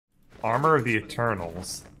Armor of the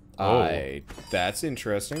Eternals. That's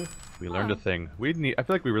interesting. We learned a thing. I feel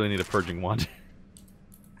like we really need a purging wand.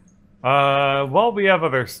 Well, we have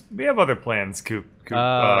other plans,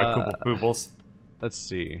 Kooples. Let's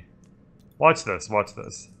see. Watch this, watch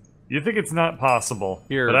this. You think it's not possible,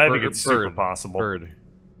 Here, but I think it's super possible. Bird.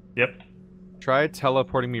 Yep. Try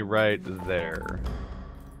teleporting me right there.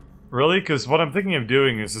 Really? Because what I'm thinking of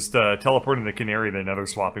doing is just teleporting the canary, then nether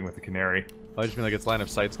swapping with the canary. I just mean like its line of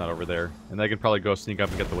sight's not over there, and I can probably go sneak up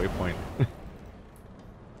and get the waypoint.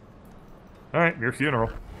 All right, your funeral.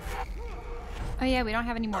 Oh yeah, we don't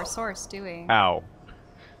have any more source, do we? Ow!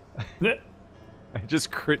 I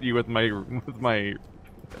just crit you with my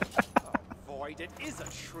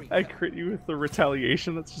I crit you with the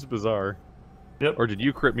retaliation. That's just bizarre. Yep. Or did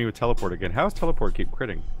you crit me with teleport again? How does teleport keep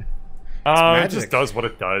critting? It just does what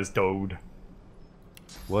it does, dude.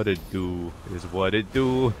 What it do is what it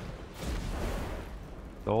do.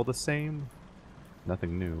 It's all the same.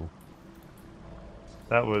 Nothing new.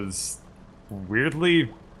 That was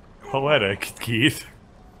weirdly poetic, Keith.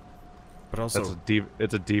 But also,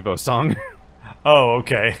 it's a Devo song. Oh,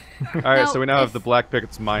 okay. Alright, so we now have the Black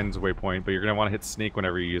Picket's Mines waypoint, but you're gonna want to hit sneak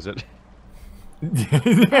whenever you use it.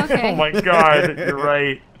 Okay. Oh my god, you're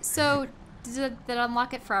right. So, did that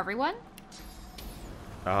unlock it for everyone?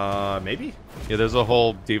 maybe? Yeah, there's a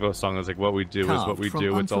whole Devo song that's like, what we do is what we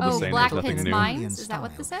do, it's all the same, Black there's nothing Pit's new. Mines? Is that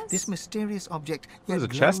what this says? This mysterious object There's a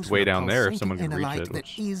chest way down there if someone can reach it,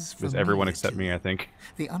 which is everyone except me, I think.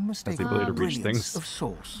 The unmistakable ability to reach things. of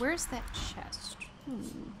source. Where's that chest?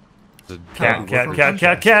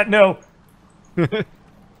 Cat, no!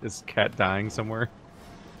 Is cat dying somewhere?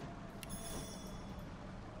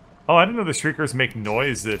 Oh, I didn't know the Shriekers make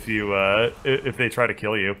noise if you, if they try to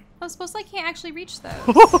kill you. I suppose I can't actually reach those.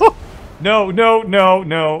 No.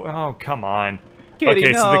 Oh, come on. Kitty,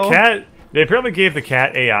 okay, so no. the cat... They apparently gave the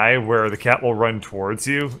cat AI where the cat will run towards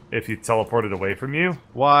you if you teleport it away from you.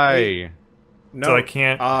 Why? No, So I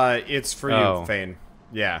can't... it's for Oh. you, Fane.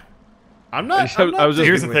 Yeah. I'm not. I was just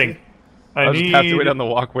Here's the thing. I was just halfway down the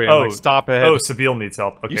walkway. I'm like, stop it. Oh, Sabine needs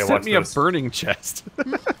help. Okay, you watch sent me this. a burning chest.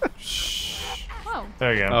 Oh.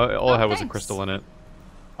 There you go. All I had was a thanks. crystal in it.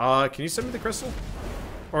 Can you send me the crystal?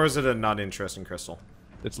 Or is it a not interesting crystal?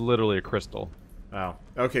 It's literally a crystal. Oh,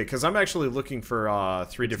 okay. Because I'm actually looking for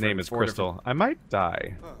Its name is Crystal. I might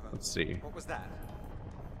die. Let's see. What was that?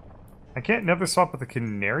 I can't nether swap with a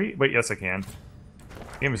canary? Wait, yes I can.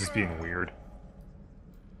 Game is just being weird.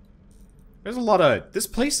 There's a lot of. This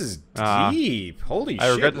place is deep. Holy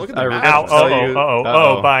shit! Look at the map.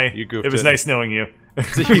 Ow, bye. You goofed it was it. nice knowing you.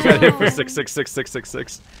 You got hit for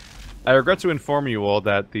 66666. I regret to inform you all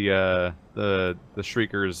that the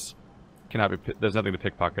Shriekers cannot be. There's nothing to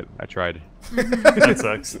pickpocket. I tried. That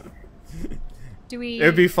sucks. Do we...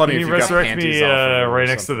 It'd be funny Can if you you got resurrect panties me off of it or right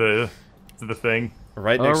next to something. the thing?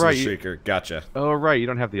 Right next to the Shrieker. Gotcha. Oh right, you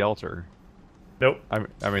don't have the altar. Nope.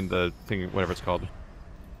 I mean the thing, whatever it's called.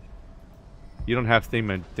 You don't have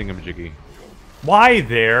thingamajiggy. Why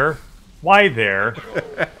there? Why there?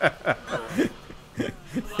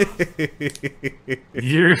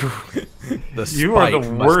 you are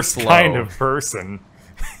the worst kind of person.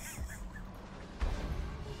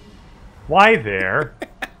 Why there?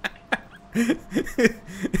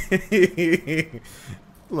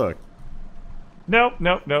 Look. Nope.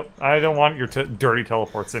 I don't want your dirty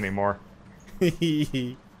teleports anymore. I can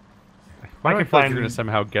feel like find- you're gonna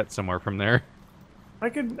somehow get somewhere from there. I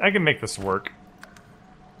can make this work.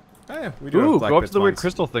 Oh, yeah, we do Ooh, have Black go up to Pit's the weird Mines.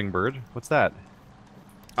 crystal thing, Bird. What's that?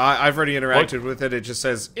 I've already interacted with it. It just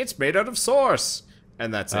says, it's made out of source.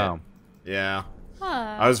 And that's it. Yeah.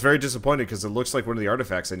 Huh. I was very disappointed because it looks like one of the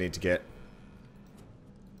artifacts I need to get.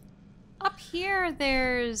 Up here,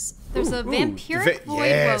 there's a vampiric void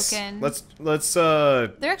yes. woken. Let's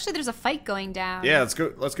There's a fight going down. yeah,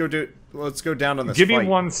 let's go down on this Give fight. me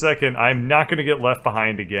 1 second. I'm not going to get left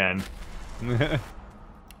behind again.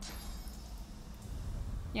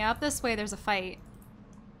 Yeah, up this way there's a fight.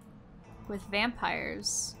 With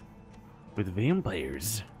vampires. With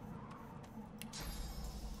vampires.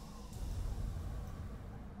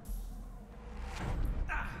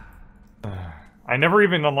 I never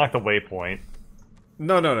even unlocked the waypoint.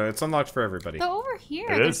 No, it's unlocked for everybody. So over here,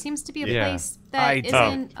 It there is? seems to be a Yeah. place that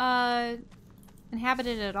don't. isn't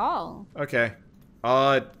inhabited at all. Okay.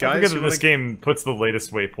 I Guys, forget you that this game puts the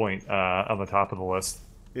latest waypoint on the top of the list.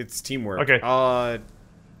 it's teamwork. Okay.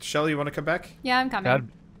 Shelly, you want to come back? Yeah, I'm coming.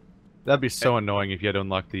 That'd be so annoying if you had to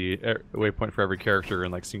unlock the waypoint for every character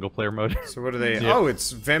in like single player mode. So what are they? Yeah. Oh,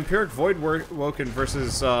 it's Vampiric Void Woken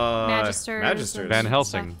versus Magisters. Van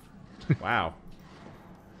Helsing. Wow.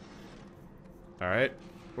 All right.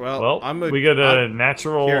 Well, we get a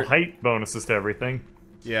natural height bonuses to everything.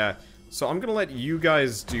 Yeah, so I'm gonna let you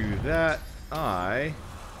guys do that. On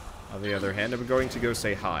the other hand, I'm going to go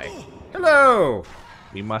say hi. Hello!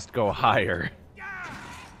 We must go higher.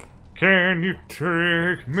 Can you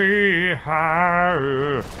take me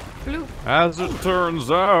higher? Bloop. As it turns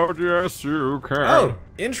out, yes, you can. Oh,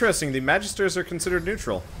 interesting. The Magisters are considered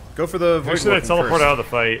neutral. Go for the voice Actually, I teleport first. out of the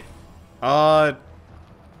fight.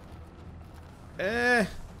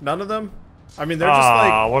 None of them? I mean, they're just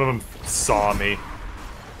like... one of them saw me.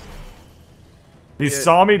 He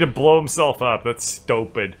saw me to blow himself up. That's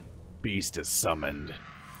stupid. Beast is summoned.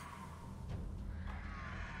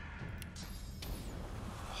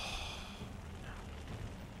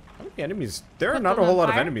 How many enemies? There are Put not a them whole on lot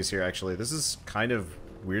of fire? enemies here, actually. This is kind of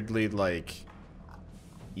weirdly, like,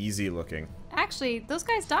 easy looking. Actually, those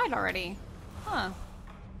guys died already. Huh.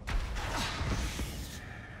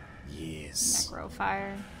 Yes. Necro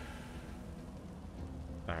fire.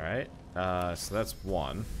 Alright. So that's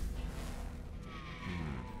one.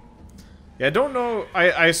 Yeah, I don't know.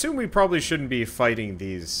 I assume we probably shouldn't be fighting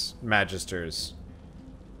these Magisters.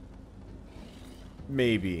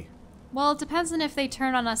 Maybe. Well, it depends on if they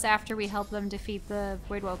turn on us after we help them defeat the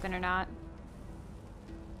Voidwoken or not.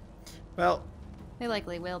 Well, They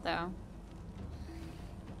likely will, though.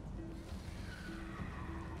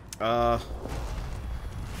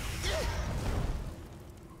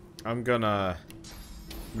 I'm gonna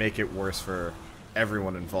make it worse for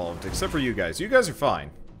everyone involved, except for you guys. You guys are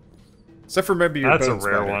fine. Except for maybe your That's a bones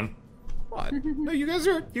rare better. one. What? No, you guys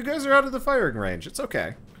are out of the firing range. It's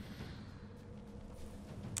okay.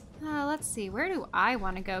 Let's see. Where do I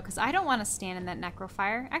want to go? Because I don't want to stand in that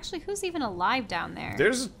necrofire. Actually, who's even alive down there?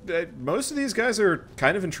 There's most of these guys are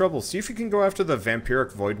kind of in trouble. See if you can go after the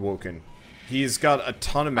vampiric Voidwoken. He's got a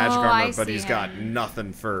ton of magic Oh, armor, I but see he's got him.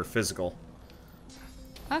 nothing for physical.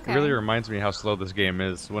 Okay. It really reminds me how slow this game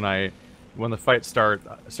is. When the fight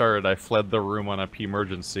started, I fled the room on a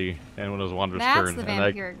P-emergency, and when it was Wander's That's turn, the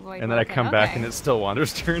and vampiric then I Voidwoken, come back okay. and it's still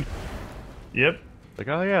Wander's turn. Yep. Like,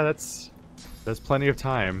 oh yeah, there's plenty of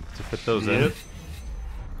time to fit those in. Yep.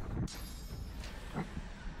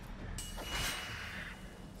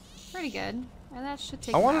 Pretty good. And that should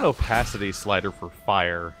take I want him an out. opacity slider for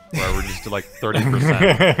fire, where I reduce to like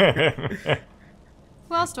 30%.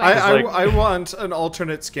 Who else do I have? I want an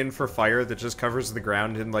alternate skin for fire that just covers the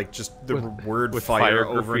ground in like just the word with fire fire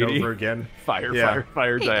over and graffiti. over again. Fire, Yeah. fire,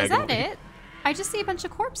 fire, Hey, is diagonal. that it? I just see a bunch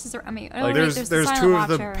of corpses. I mean, oh, Like wait, there's the two of Silent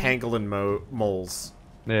the Watcher. pangolin moles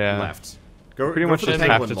Yeah. left. Go Pretty go much for the just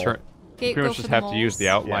have pangolin to mole. turn. Go Pretty much for just the have to use the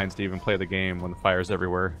moles. outlines to even play the game when the fire's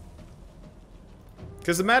everywhere.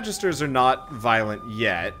 Because the Magisters are not violent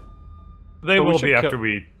yet. They But we will should be kill- after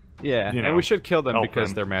we. Yeah, You and know, we should kill them help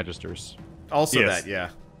because them. they're Magisters. Also Yes. that, yeah.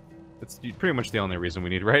 It's pretty much the only reason we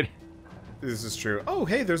need, right? This is true. Oh,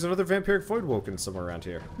 hey, there's another vampiric Voidwoken somewhere around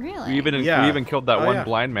here. Really? We even killed that Oh, one yeah.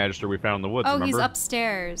 blind Magister we found in the woods. Oh, remember? he's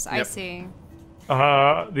upstairs. I Yep. see.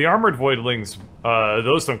 The armored voidlings,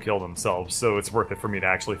 those don't kill themselves, so it's worth it for me to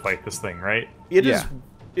actually fight this thing, right? It Yeah.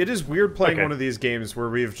 is weird playing Okay. one of these games where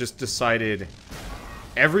we've just decided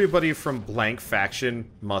everybody from blank faction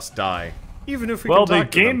must die. Even if we Well, can the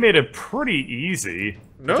talk to game them. made it pretty easy.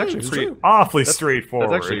 No, It's actually it's pretty- true. Awfully straightforward.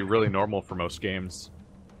 That's actually really normal for most games.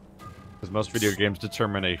 Because most video games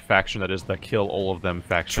determine a faction that is the kill all of them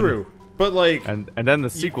faction. True. But, like, And then the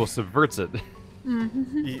sequel subverts it.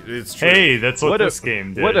 it's true. Hey, that's what this if,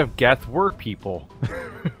 game did. What if Geth were people?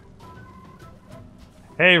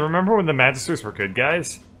 Hey, remember when the Magisters were good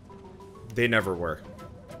guys? They never were.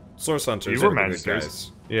 Source Hunters You were are the good Magisters.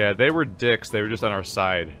 guys. Yeah, they were dicks. They were just on our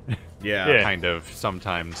side. Yeah. Yeah. Kind of,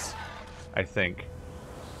 sometimes. I think.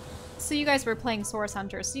 So you guys were playing Source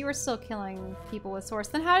Hunters, so you were still killing people with Source.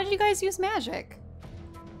 Then how did you guys use magic?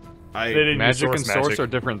 They didn't use Magic and source source magic. are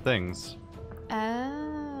different things.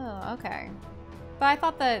 Oh, okay. But I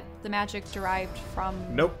thought that the magic derived from...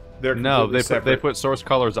 Nope. They're No, completely they separate. put source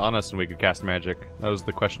colors on us and we could cast magic. That was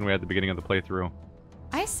the question we had at the beginning of the playthrough.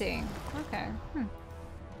 I see. Okay.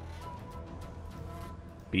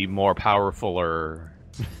 Be more powerful or...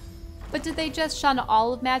 But did they just shun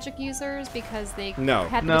all of magic users because they No.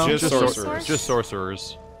 had No, the just just potential sorcerers. source? Just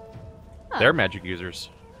sorcerers. Huh. They're magic users.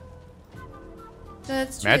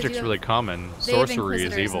 That's true, Magic's you really common. they have Sorcery is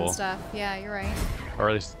Inquisitors and evil. stuff. Yeah, you're right. Or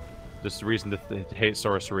at least just the reason to hate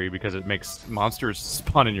sorcery because it makes monsters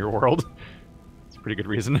spawn in your world. It's a pretty good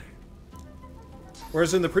reason.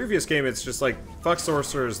 Whereas in the previous game, it's just like, fuck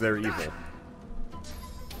sorcerers, they're evil.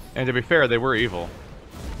 And to be fair, they were evil.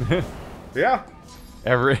 Yeah.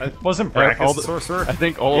 Wasn't all Brackus the- a sorcerer? I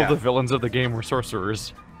think all Yeah. of the villains of the game were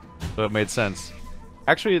sorcerers. So it made sense.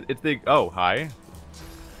 Actually, it's the... Oh, hi.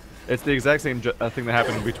 It's the exact same thing that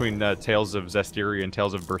happened between Tales of Zestiria and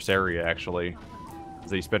Tales of Berseria, actually.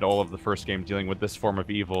 So you spent all of the first game dealing with this form of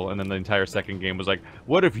evil, and then the entire second game was like,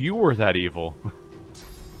 what if you were that evil? I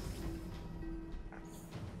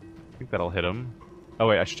think that'll hit him. Oh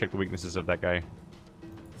wait, I should check the weaknesses of that guy.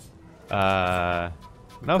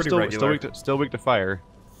 No, still weak to fire.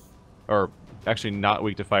 Or, actually not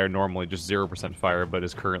weak to fire normally, just 0% fire, but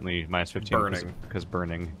is currently minus 15 because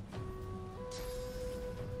burning.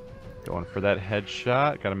 Going for that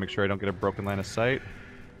headshot. Gotta make sure I don't get a broken line of sight.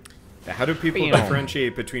 Now, how do people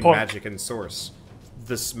differentiate between magic and source?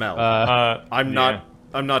 The smell. I'm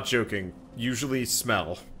not joking. Usually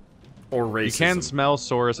smell. Or racism. You can smell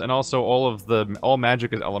source, and also all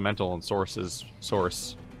magic is elemental and source is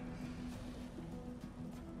source.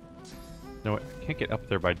 No, I can't get up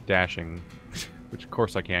there by dashing. Which of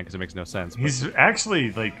course I can, because it makes no sense. But... He's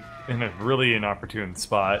actually, like, in a really inopportune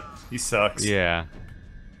spot. He sucks. Yeah.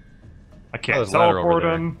 I can't teleport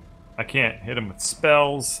him. I can't hit him with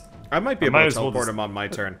spells. I might be able to teleport him on my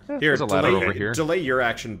turn. Here, delay your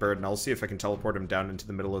action, Bird, and I'll see if I can teleport him down into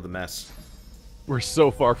the middle of the mess. We're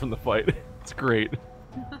so far from the fight. It's great.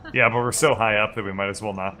 Yeah, but we're so high up that we might as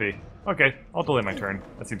well not be. Okay, I'll delay my turn.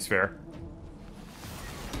 That seems fair.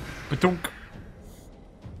 Ba-dunk.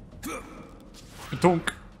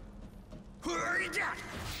 Ba-dunk.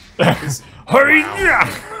 Hurry!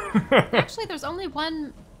 Actually, there's only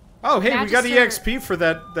one. Oh, hey, we got EXP for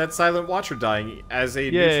that Silent Watcher dying as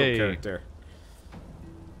a neutral character.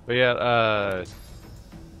 But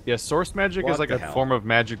yeah, source magic is like a form of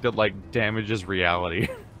magic that like damages reality.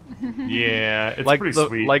 Yeah, it's like pretty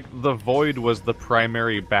sweet. Like the Void was the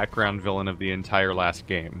primary background villain of the entire last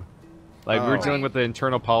game. Like we were dealing with the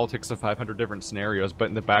internal politics of 500 different scenarios, but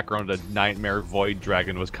in the background, a nightmare Void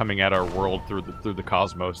dragon was coming at our world through the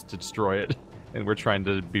cosmos to destroy it, and we're trying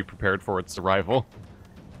to be prepared for its arrival.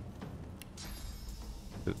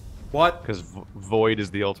 What? Because Void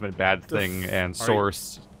is the ultimate bad thing, and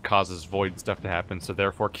Source causes Void stuff to happen, so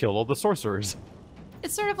therefore kill all the sorcerers.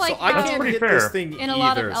 It's sort of like so I can't pretty hit fair. this thing in a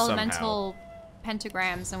lot of elemental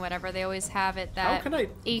pentagrams and whatever, they always have it that Aether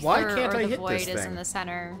why can't or I the hit Void this is thing? in the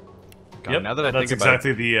center. God, Yep, now that I that's think about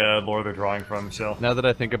exactly the lore they're drawing from, Shell. Now that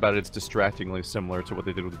I think about it, it's distractingly similar to what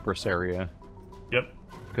they did with Berseria. Yep.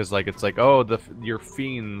 Because like it's like, oh, your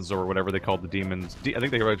fiends or whatever they called the demons. I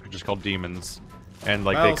think they were just called demons, and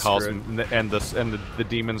like they cause the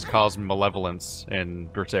demons cause malevolence in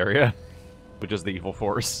Berseria, which is the evil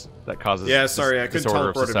force that causes. Yeah, sorry, I couldn't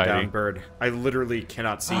teleport him society. down, Bird. I literally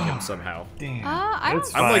cannot see him somehow. Damn. I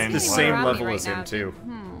don't I'm like the see same around level me as right him now, too.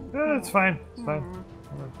 Yeah, it's fine. It's fine.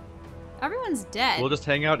 Everyone's dead. We'll just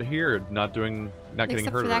hang out here, not getting Except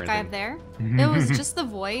hurt for or that guy anything. up there. It was just the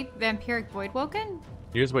Void, vampiric Void Woken.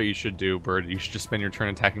 Here's what you should do, Bird. You should just spend your turn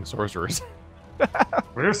attacking sorcerers.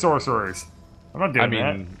 We're sorcerers. I'm not doing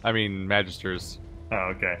that. I mean magisters.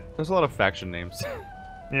 Oh, okay. There's a lot of faction names.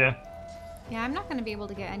 Yeah. Yeah, I'm not going to be able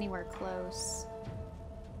to get anywhere close.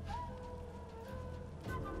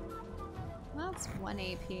 Well, that's 1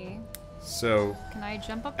 AP. So, Can I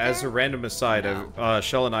jump up as a there? random aside, No.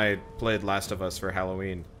 Shell and I played Last of Us for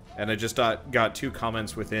Halloween, and I just got 2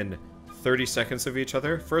 comments within 30 seconds of each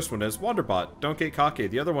other. First one is, Wanderbot, don't get cocky.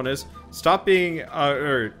 The other one is, stop being,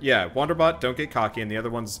 Wanderbot, don't get cocky. And the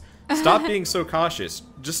other one's, stop being so cautious.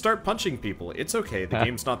 Just start punching people. It's okay. The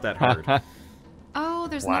game's not that hard. Oh,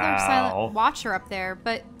 there's another Silent Watcher up there,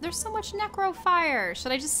 but there's so much necro fire.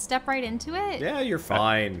 Should I just step right into it? Yeah, you're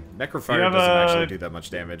fine. Necrofire doesn't actually do that much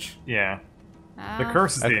damage. Yeah. Oh. The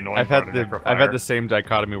curse is the annoying I've part had of Necrofire. I've had the same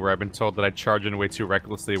dichotomy where I've been told that I charge in way too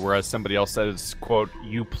recklessly, whereas somebody else says, quote,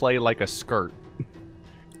 you play like a skirt.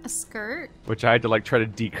 A skirt? Which I had to like try to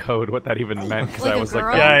decode what that even meant, because Like I a was like,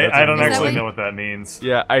 girl? Yeah, that's I don't annoying. actually know what that means.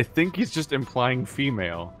 Yeah, I think he's just implying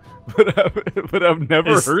female. But I've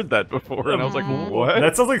never heard that before, and I was like, what?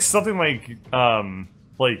 That sounds like something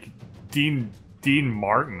like Dean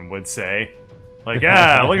Martin would say. Like,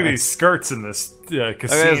 ah, look at these skirts in this There's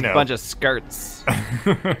casino. a bunch of skirts.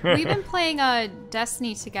 We've been playing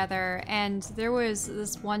Destiny together, and there was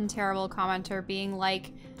this one terrible commenter being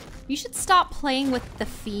like, you should stop playing with the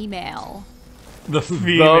female. The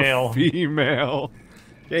female. The female.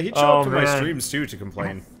 Yeah, he'd show up to my man. streams too to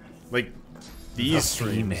complain. Like, these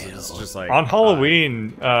streams, it's just like... On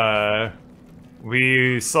Halloween,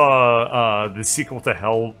 we saw the sequel to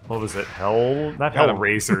Hell. What was it? Not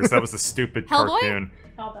Hellraisers. That was a stupid Hellboy? cartoon.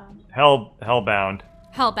 Hellbound. Hellbound.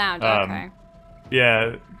 Hellbound, okay.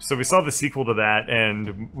 Yeah, so we saw the sequel to that,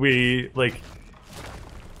 and we like.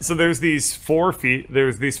 So there's these 4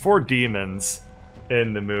 demons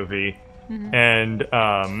in the movie, and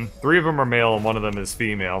 3 of them are male and 1 of them is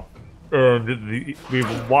female. and we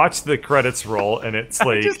watch the credits roll, and it's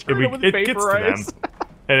like just heard it with it gets to them, vaporize.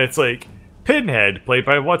 and it's like Pinhead, played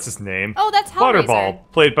by what's his name. Oh, that's Hellraiser. Butterball,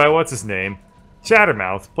 played by what's his name.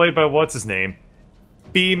 Chattermouth, played by what's his name.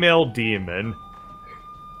 Female demon.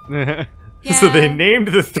 Yeah. So they named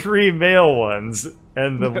the 3 male ones,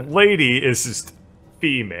 and the lady is just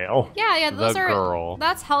female. Yeah, those The are. girl.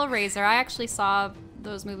 That's Hellraiser. I actually saw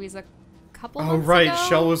those movies a couple Oh, months right. ago.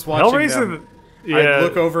 Shell was watching Hellraiser, them. yeah, I'd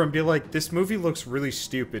look over and be like, this movie looks really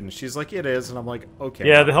stupid. And she's like, it is. And I'm like, okay.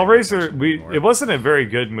 yeah. I'm The not paying Hellraiser, attention anymore. it wasn't a very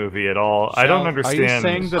good movie at all. I don't Shell, are you Are understand. you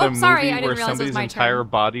saying that Oh, a sorry, I movie didn't where realize it was somebody's my entire turn.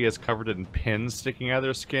 body is covered in pins sticking out of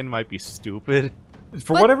their skin might be stupid?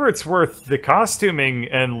 For whatever it's worth, the costuming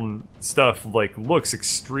and stuff like looks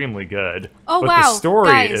extremely good. Oh but wow, the story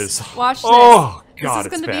guys, is watch this. oh god, this is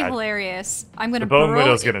it's gonna be bad. hilarious. I'm gonna The Bone burrow.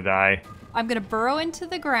 Widow's gonna die. I'm gonna burrow into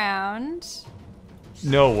the ground.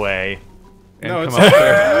 No way. And No, come it's up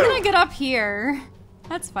there. I'm gonna get up here.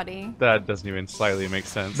 That's funny. That doesn't even slightly make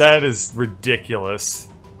sense. That is ridiculous.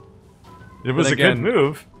 It was a good again,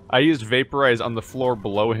 move. I used vaporize on the floor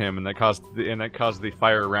below him, and that caused the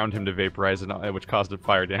fire around him to vaporize, and which caused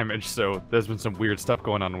fire damage. So there's been some weird stuff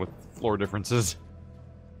going on with floor differences.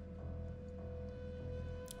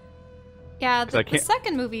 Yeah, I the can't-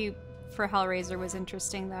 second movie for Hellraiser was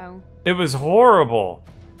interesting though. It was horrible.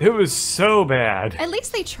 It was so bad. At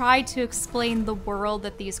least they tried to explain the world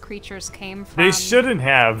that these creatures came from. They shouldn't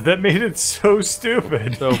have. That made it so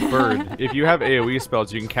stupid. So Bird, if you have AOE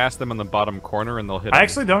spells, you can cast them on the bottom corner, and they'll hit. I them.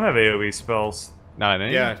 actually don't have AoE spells. Not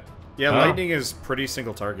any. Yeah. Yeah, Oh. lightning is pretty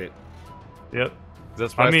single target. Yep.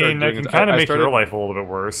 That's what I started mean, I doing can is kind of I make started, your life a little bit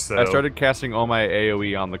worse. So. I started casting all my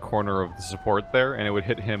AOE on the corner of the support there, and it would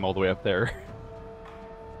hit him all the way up there.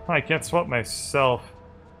 I can't swap myself.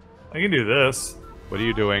 I can do this. What are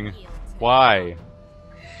you doing? Why?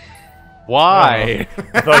 Why?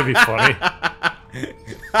 I thought it'd be funny.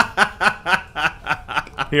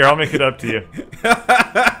 Here, I'll make it up to you.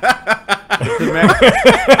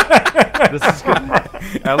 This is good.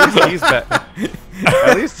 At least he's back.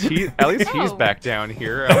 At least he's Oh. back down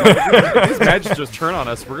here. If these magisters turn on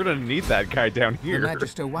us, we're gonna need that guy down The here.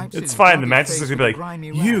 Magister wipes It's his fine. The bloody Magister's face gonna with be a like, grimy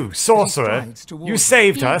 "You rag sorcerer, as he strides you towards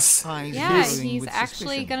saved him, us." eyes Yeah, glittering he's with actually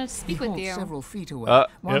suspicion. gonna speak He with halts you. several feet away,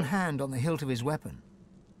 one Yep. hand on the hilt of his weapon.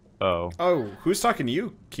 Oh, Oh, who's talking to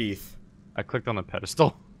you, Keith? I clicked on the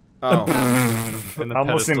pedestal. Oh. And the I'm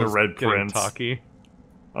listening to pedestal's Red getting Prince. talky.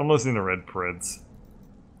 I'm listening to Red Prince.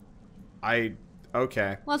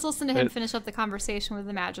 Okay. Let's listen to him It- finish up the conversation with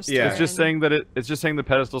the Magister. Yeah. It's just and- saying that it's just saying the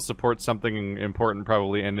pedestal supports something important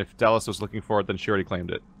probably, and if Dallas was looking for it, then she already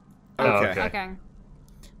claimed it. Okay. okay. Okay.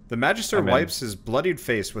 The Magister I'm in. wipes his bloodied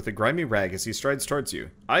face with a grimy rag as he strides towards you,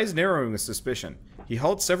 eyes narrowing with suspicion. He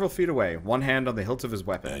halts several feet away, one hand on the hilt of his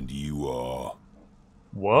weapon. And you are...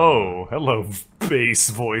 Whoa, hello, bass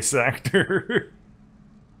voice actor.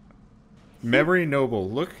 Memory Noble,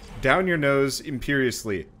 look down your nose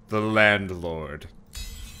imperiously. The Landlord.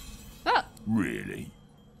 Oh, Really?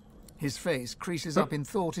 His face creases up in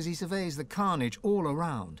thought as he surveys the carnage all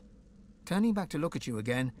around. Turning back to look at you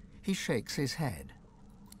again, he shakes his head.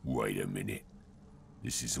 Wait a minute.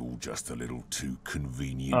 This is all just a little too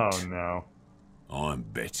convenient. Oh no. I'm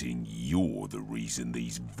betting you're the reason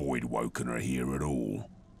these Voidwoken are here at all.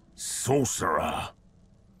 Sorcerer!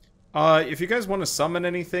 If you guys want to summon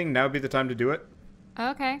anything, now would be the time to do it.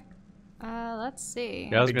 okay. Let's see.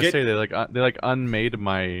 Yeah, I was gonna Get- say they like unmade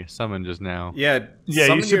my summon just now. Yeah, Yeah, you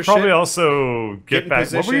summon your should probably shit. also Get get in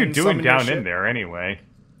back. What were you position, doing summon your down shit. in there anyway?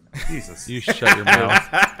 Jesus. You shut your mouth.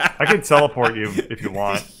 I can teleport you if you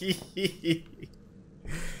want.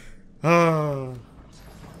 Oh.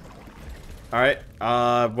 Alright,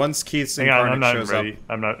 once Keith's Hang on, I'm incarnate not shows ready.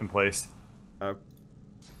 I'm not in place. up.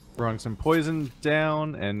 Throwing some poison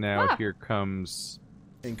down, and now Ah. here comes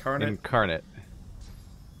Incarnate? Incarnate.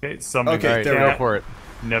 Okay, somebody Okay, Alright, there we go go. for it.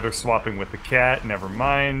 Never swapping with the cat. Never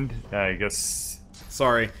mind. I guess.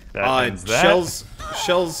 Sorry. That ends that.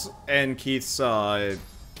 Shells and Keith's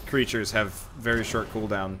creatures have very short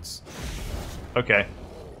cooldowns. Okay.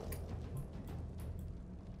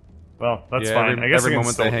 Well, that's Yeah, fine. every, I guess every I can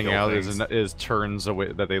moment they still hang kill out things. is turns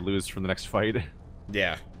away that they lose from the next fight.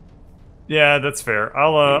 Yeah. Yeah, that's fair.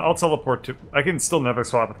 I'll teleport to. I can still never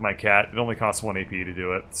swap with my cat. It only costs 1 AP to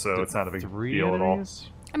do it, so it's not a big Three deal at all. enemies?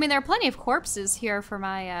 I mean, there are plenty of corpses here for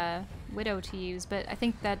my widow to use, but I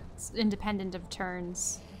think that's independent of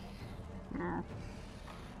turns.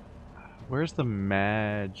 Where's the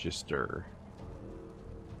Magister?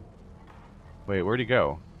 Wait, where'd he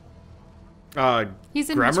go? He's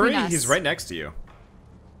in Grammary? between us. He's right next to you.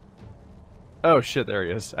 Oh shit, there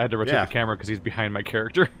he is. I had to rotate Yeah. the camera because he's behind my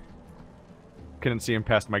character. Couldn't see him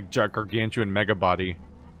past my gargantuan mega body.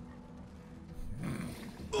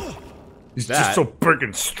 He's That just so big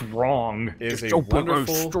and strong. Is a So big and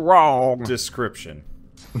wonderful strong. description.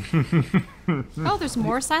 Oh, there's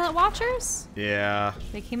more Silent Watchers? Yeah.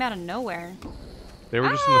 They came out of nowhere. They were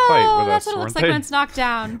just in the fight with that's us, what it weren't looks like they? when it's knocked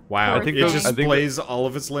down. Wow. I think it those- just I think plays all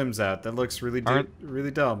of its limbs out. That looks really Aren't-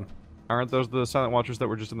 really dumb. Aren't those the Silent Watchers that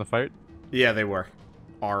were just in the fight? Yeah, they were.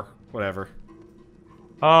 Are. Whatever.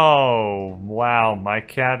 Oh, wow, my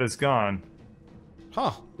cat is gone.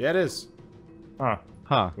 Huh. Yeah, it is. Huh.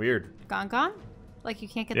 Huh. Weird. Gone? Like you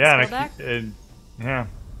can't get Yeah, the and skill back? yeah.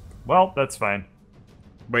 Well, that's fine.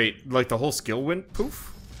 Wait, like the whole skill went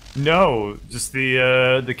poof? No, just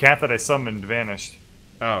the cat that I summoned vanished.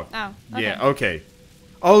 Oh. Oh, okay. Yeah, okay.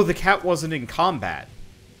 Oh, the cat wasn't in combat.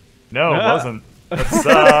 No, it Ah. wasn't. That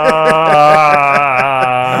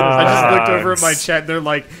I just looked over at my sucks. chat and they're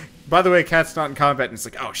like, by the way, cat's not in combat. And it's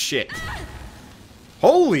like, oh shit.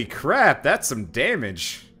 Holy crap, that's some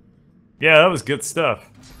damage. Yeah, that was good stuff.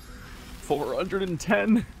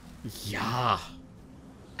 410. Yeah.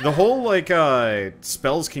 The whole, like,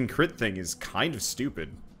 spells can crit thing is kind of stupid.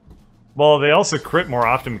 Well, they also crit more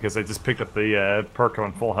often because I just picked up the perk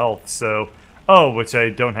on full health, so... Oh, which I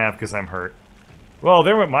don't have because I'm hurt. Well,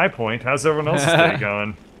 there went my point. How's everyone else's day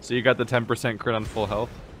going? So you got the 10% crit on full health?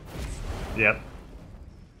 Yep.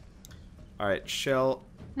 Alright, Shell,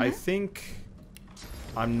 I think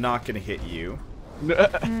I'm not gonna hit you.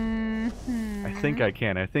 I think I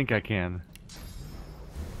can. I think I can.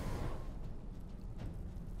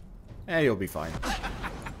 You'll be fine.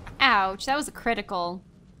 Ouch, that was a critical.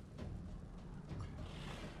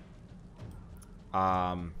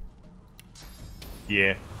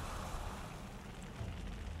 Yeah.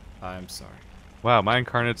 I'm sorry. Wow, my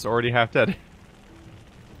incarnate's already half dead.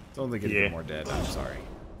 It's only gonna Yeah. get more dead. I'm sorry.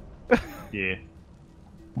 Yeah.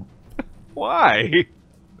 Why?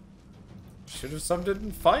 Should have summoned it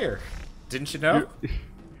in fire. Didn't you know?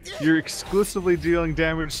 You're exclusively dealing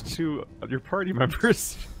damage to your party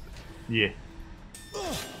members. Yeah.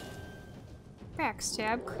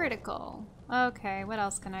 Backstab critical. Okay, what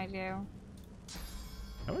else can I do?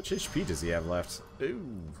 How much HP does he have left? Ooh.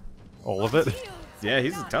 All of it. Yeah,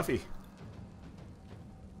 he's a toughie.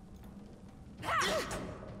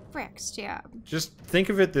 Backstab. Just think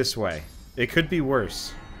of it this way. It could be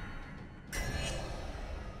worse.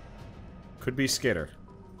 Could be Skitter.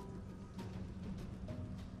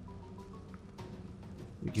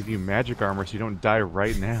 We give you magic armor so you don't die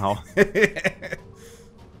right now.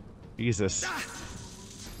 Jesus.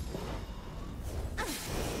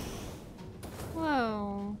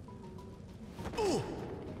 Whoa.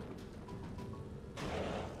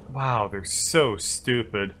 Wow, they're so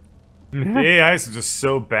stupid. The AIs are just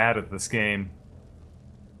so bad at this game.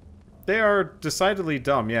 They are decidedly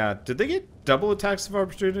dumb, yeah. Did they get double attacks of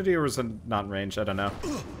opportunity, or was it not in range? I don't know.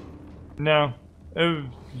 No. It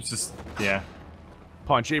was just, yeah.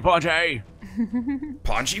 Punchy, punchy!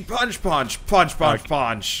 Punchy punch punch! Punch punch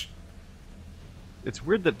punch! It's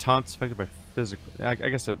weird that taunt's affected by physical. I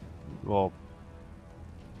guess it. Well.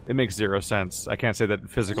 It makes zero sense. I can't say that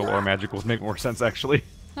physical or magical would make more sense, actually.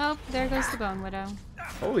 Oh, there goes the Bone Widow.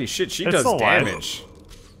 Holy shit, she It's does still alive. damage.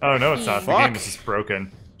 Oh, no, it's not. The Fuck. game is just broken.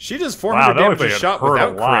 She does Wow, 400 that damage looked a like it shot hurt a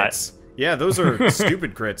without lot. crits. Yeah, those are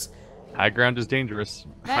stupid crits. High ground is dangerous.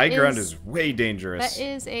 That High ground is way dangerous. That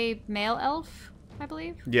is a male elf, I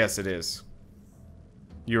believe. Yes, it is.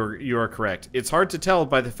 You are correct. It's hard to tell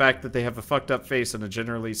by the fact that they have a fucked up face and a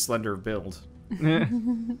generally slender build.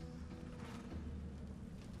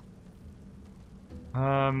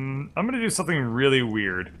 I'm gonna do something really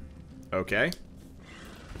weird. Okay.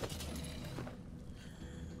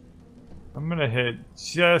 I'm gonna hit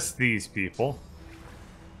just these people.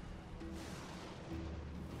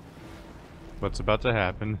 What's about to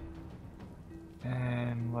happen?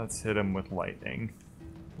 And let's hit them with lightning.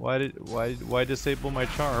 Why disable my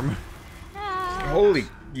charm? Holy,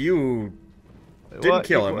 you didn't What?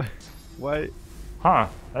 kill him. Why? Huh.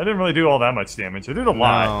 I didn't really do all that much damage. I did a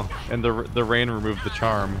lot. No. And the rain removed the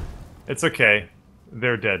charm. It's okay.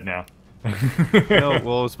 They're dead now. No,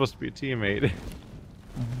 well, it was supposed to be a teammate.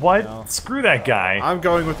 What? No. Screw that guy. I'm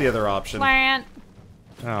going with the other option. Plant.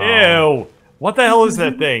 Oh. Ew. What the hell is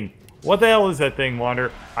that thing? What the hell is that thing,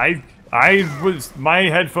 Wander? My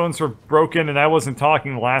headphones were broken and I wasn't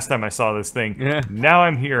talking the last time I saw this thing. Yeah. Now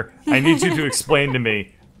I'm here. I need you to explain to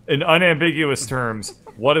me, in unambiguous terms,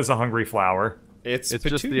 what is a hungry flower? It's It's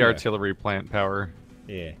just the Petunia. artillery plant power.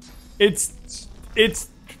 Yeah. It's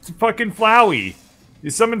fucking Flowey. You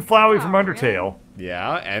summoned Flowey from Oh, Undertale.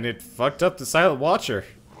 Yeah, and it fucked up the Silent Watcher.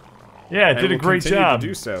 Yeah, it And did a will great continue job. to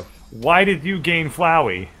do so. Why did you gain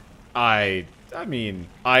Flowey? I I mean,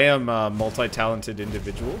 I am a multi-talented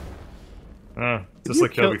individual. Just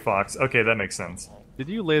like Toby Fox. Okay, that makes sense. Did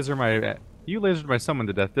you laser my... You lasered my summon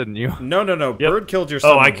to death, didn't you? No. Yep. Bird killed your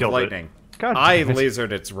summon I with killed lightning. God I damn it.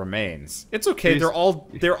 lasered its remains. It's okay. They're all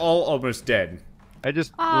almost dead. I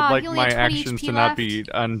just would Ah, like you only my had 20 actions HP to not left. be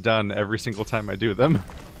undone every single time I do them.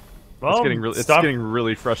 Well, It's getting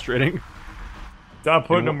really frustrating. Stop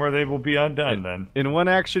putting them where they will be undone, then. In one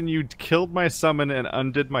action, you killed my summon and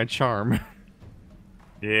undid my charm.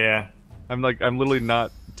 Yeah. I'm literally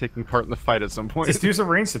not taking part in the fight at some point. Just use a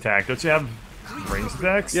ranged attack. Don't you have ranged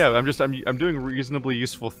attacks? Yeah, I'm doing reasonably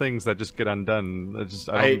useful things that just get undone.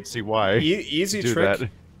 I don't see why. Easy do trick. that.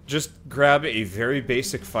 Just grab a very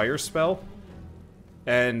basic fire spell,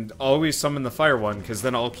 and always summon the fire one, because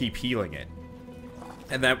then I'll keep healing it.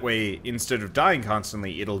 And that way, instead of dying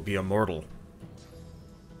constantly, it'll be immortal.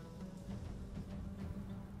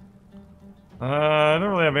 I don't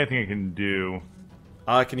really have anything I can do.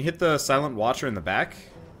 Can you hit the Silent Watcher in the back?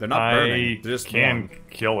 They're not burning. I They're just can warm.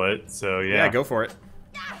 kill it, so yeah. Yeah, go for it.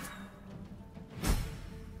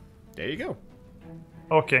 There you go.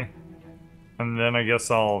 Okay. And then I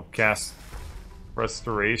guess I'll cast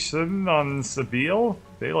Restoration on Sabine.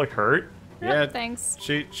 They look hurt. Yeah, Thanks.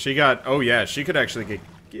 She got... Oh yeah, she could actually get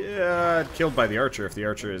killed by the archer if the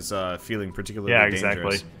archer is feeling particularly dangerous.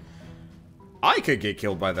 Exactly. I could get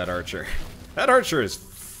killed by that archer. That archer is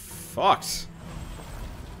fucked.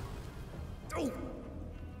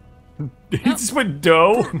 He just went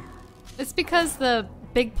dough. It's because the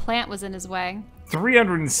big plant was in his way.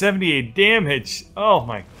 378 damage. Oh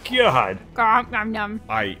my god. Nom nom.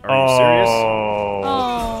 Are you serious?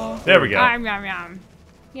 Oh. There we go. Nom nom nom.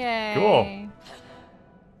 Yay. Cool.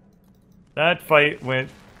 That fight went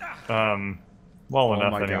well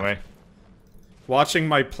enough my God. anyway. Watching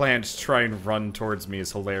my plant try and run towards me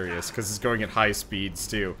is hilarious, because it's going at high speeds,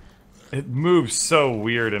 too. It moves so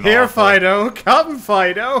weird and Here, awful. Fido! Come,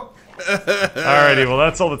 Fido! Alrighty, well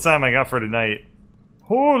that's all the time I got for tonight.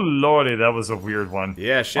 Oh lordy, that was a weird one.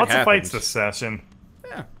 Yeah, shit Lots of fights happened. this session.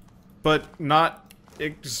 Yeah. But not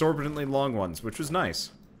exorbitantly long ones, which was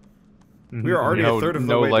nice. We were already a third of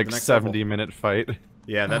the way to like the next 70-minute fight.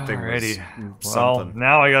 Yeah, that thing Alrighty. was Well, something.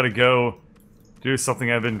 now I gotta go do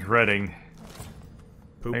something I've been dreading.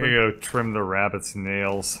 I Pooping? gotta go trim the rabbit's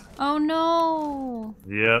nails. Oh no.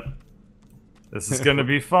 Yep. This is gonna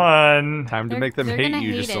be fun. Time to They're- make them they're hate gonna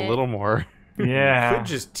you hate just a it. little more. Yeah. Could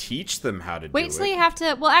just teach them how to do Wait it. till you have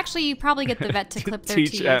to. Well, actually, you probably get the vet to clip their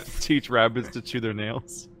teeth. Teach rabbits to chew their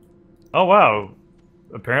nails. Oh wow.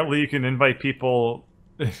 Apparently you can invite people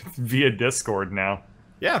via Discord now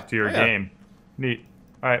Yeah. to your yeah. game. Neat.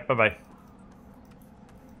 Alright, bye-bye.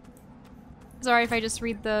 Sorry if I just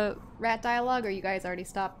read the rat dialogue, or you guys already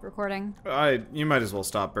stopped recording. You might as well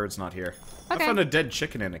stop. Bird's not here. Okay. I found a dead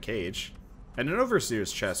chicken in a cage. And an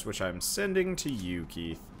overseer's chest, which I'm sending to you,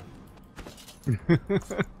 Keith.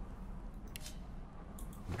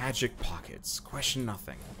 Magic pockets. Question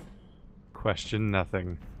nothing. Question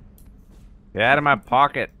nothing. Get out of my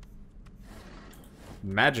pocket.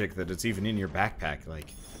 Magic that it's even in your backpack.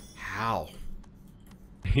 Like, how?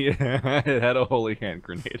 Yeah, it had a holy hand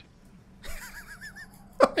grenade.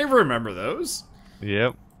 I remember those.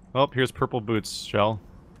 Yep. Oh, here's purple boots, Shell.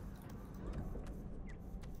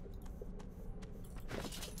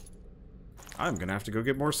 I'm gonna have to go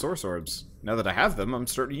get more source orbs. Now that I have them, I'm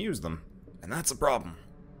starting to use them. And that's a problem.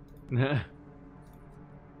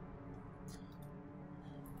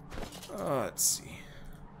 Let's see.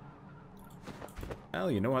 Well,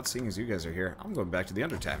 you know what? Seeing as you guys are here, I'm going back to the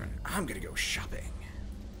Under Tavern. I'm gonna go shopping.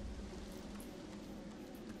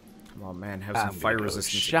 Come on, man. Have some fire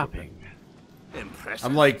resistance. Shopping. Impressive.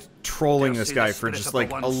 I'm like trolling this They'll see guy the for spirit just of the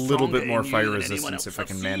like one a little bit stronger more in you fire than anyone resistance else if I I've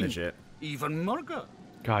can seen. manage it. Even Murga.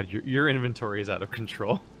 God, your inventory is out of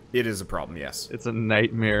control. It is a problem, yes. It's a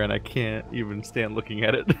nightmare, and I can't even stand looking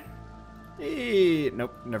at it.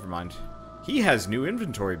 Nope, never mind. He has new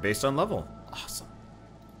inventory based on level. Awesome.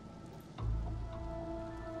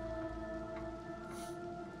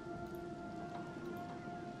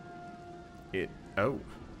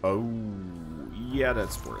 Oh, yeah,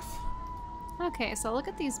 that's worth. Okay, so look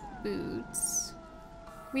at these boots.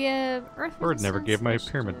 We have earth. Bird never resistance, gave my which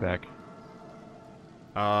pyramid do- back.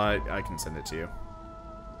 I can send it to you.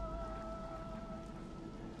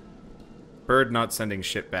 Bird not sending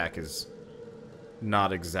shit back is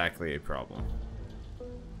not exactly a problem.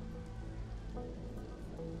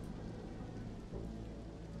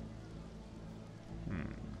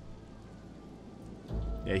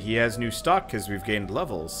 Yeah, he has new stock because we've gained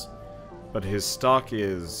levels. But his stock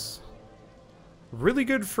is really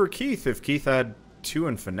good for Keith if Keith had 2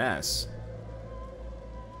 in finesse.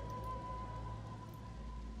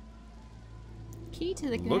 Key to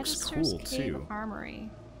the Looks Magister's cool, Cave too. Armory.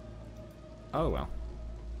 Oh, well.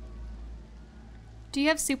 Do you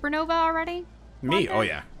have Supernova already? Me? Wander? Oh,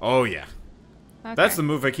 yeah. Oh, yeah. Okay. That's the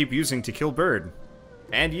move I keep using to kill Bird.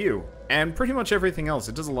 And you. And pretty much everything else.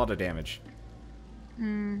 It does a lot of damage.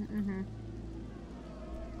 Mm-hmm.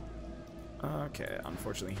 Okay,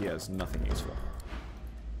 unfortunately he has nothing useful.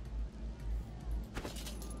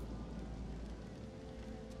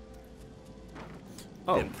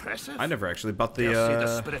 Oh, Impressive. I never actually bought They'll see the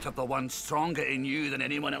the, spirit of the one stronger in you than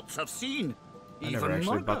anyone else I've seen. I Even never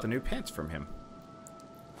actually murder. bought the new pants from him.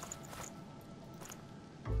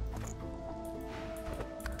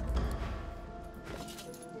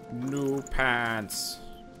 New pants.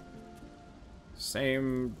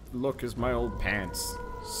 Same look as my old pants.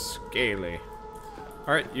 Scaly.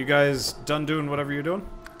 Alright, you guys done doing whatever you're doing?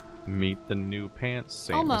 Meet the new pants,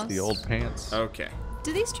 same as the old Almost. pants. Okay.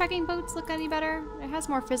 Do these trekking boots look any better? It has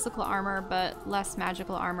more physical armor, but less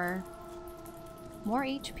magical armor. More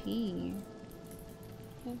HP.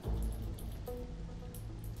 Okay.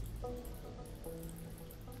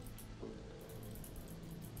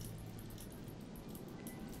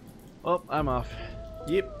 Oh, I'm off.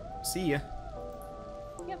 Yep. See ya.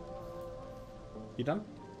 Yep. You done?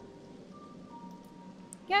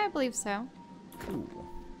 Yeah, I believe so. Cool.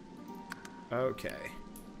 Okay.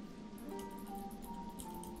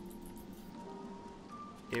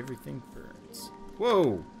 Everything burns.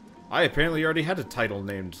 Whoa! I apparently already had a title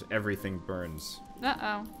named Everything Burns.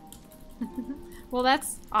 Uh-oh. Well,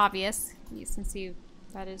 that's obvious, since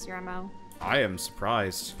that is your MO. I am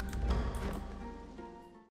surprised.